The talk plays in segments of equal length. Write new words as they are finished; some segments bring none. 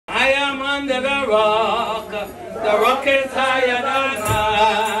am under the rock is higher than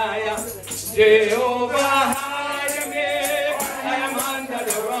high. Jehovah, hide me, I am under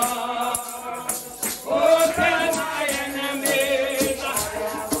the rock. Oh, tell my enemies,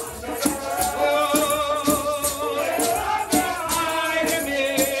 oh, hide me.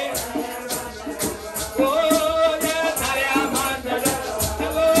 Oh, yes, I am under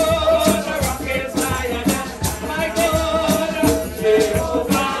the rock is higher than my God.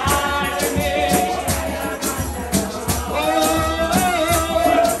 Jehovah, hide me. Oh,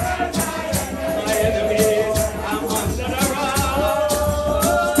 my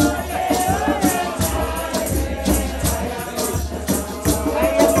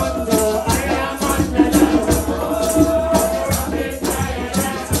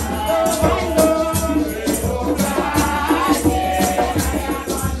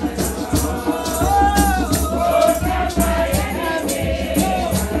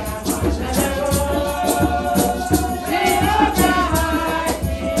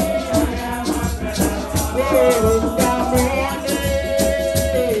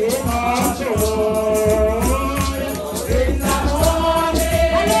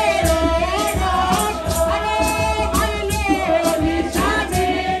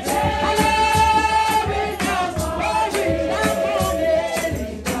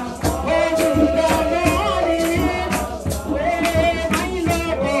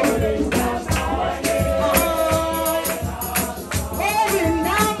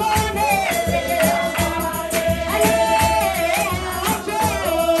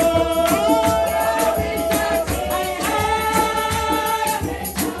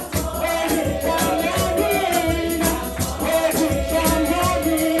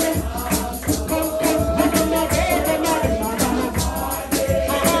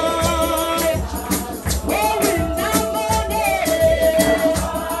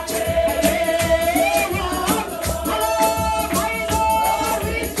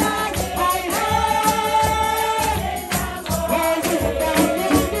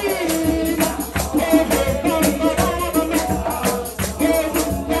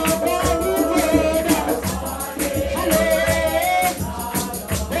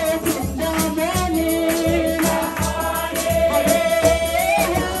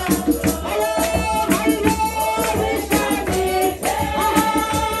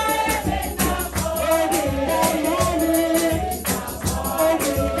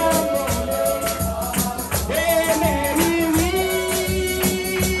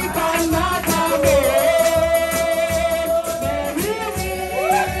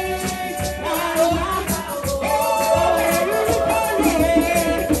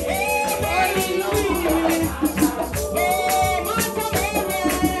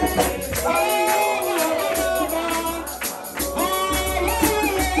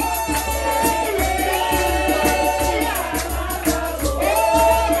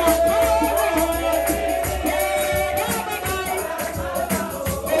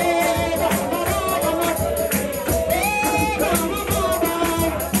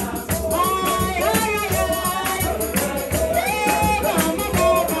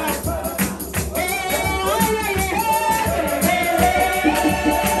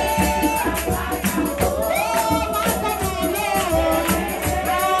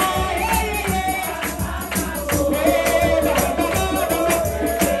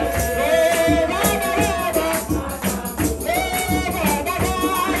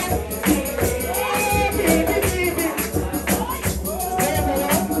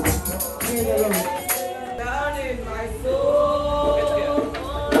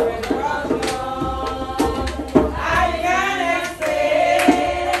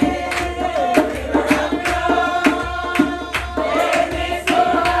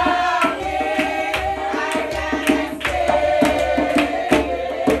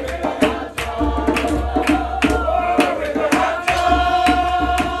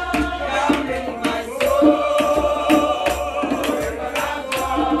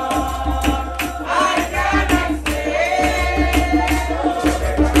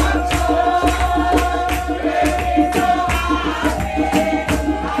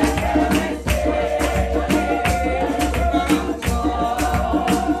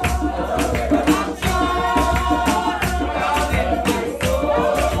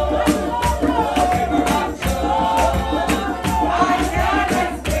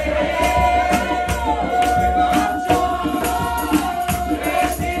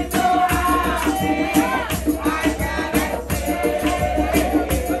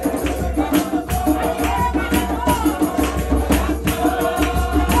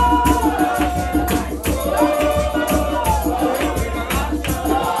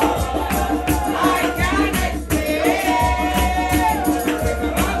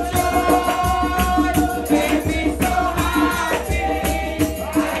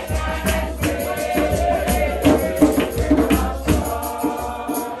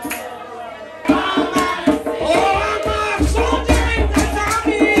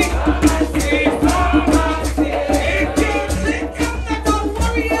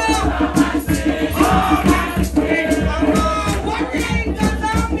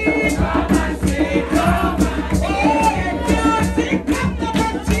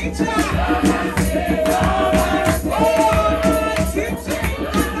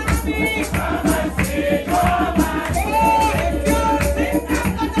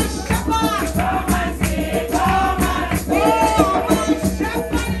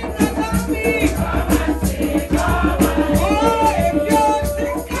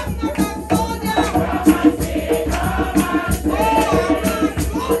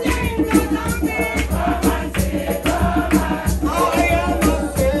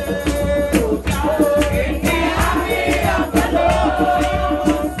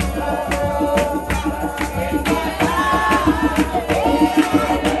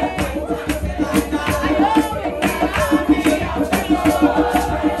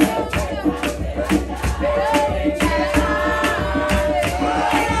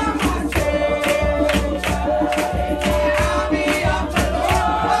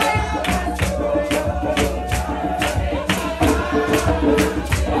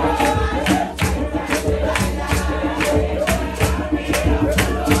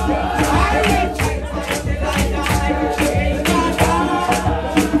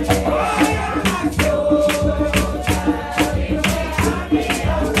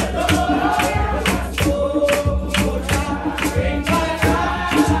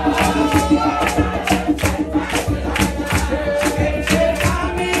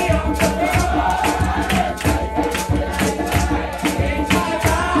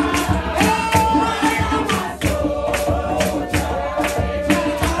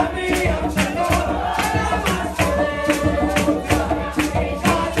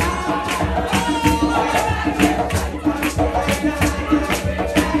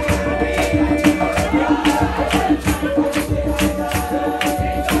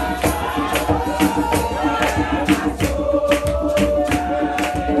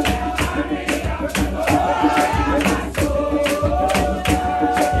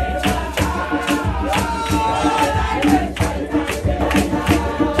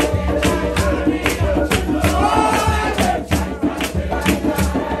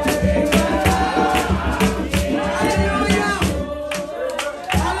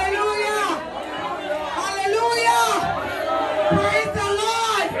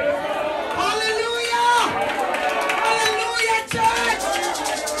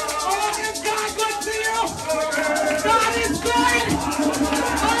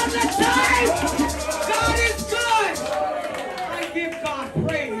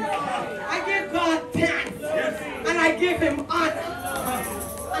give him honor.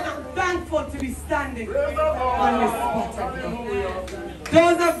 And I'm thankful to be standing on this spot.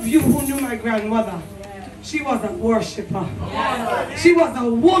 Those of you who knew my grandmother, she was a worshiper. She was a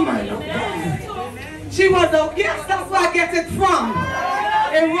woman of God. She was a, yes, that's where I get it from.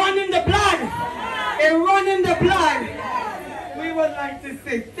 It run in the blood. It run in the blood. We would like to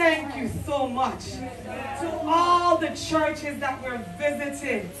say thank you so much to all the churches that we're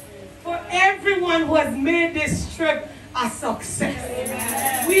visiting, for everyone who has made this trip a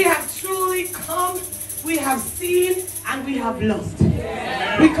success. We have truly come, we have seen, and we have loved.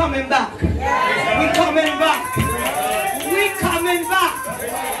 We coming back. We coming back. We coming back.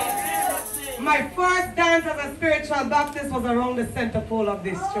 My first dance as a spiritual Baptist was around the center pole of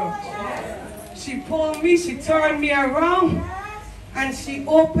this church. She pulled me, she turned me around, and she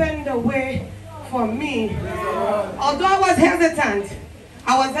opened the way for me. Although I was hesitant.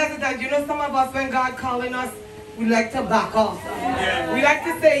 You know, some of us, when God calling us, we like to back off. We like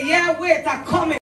to say, yeah, wait, I'm coming.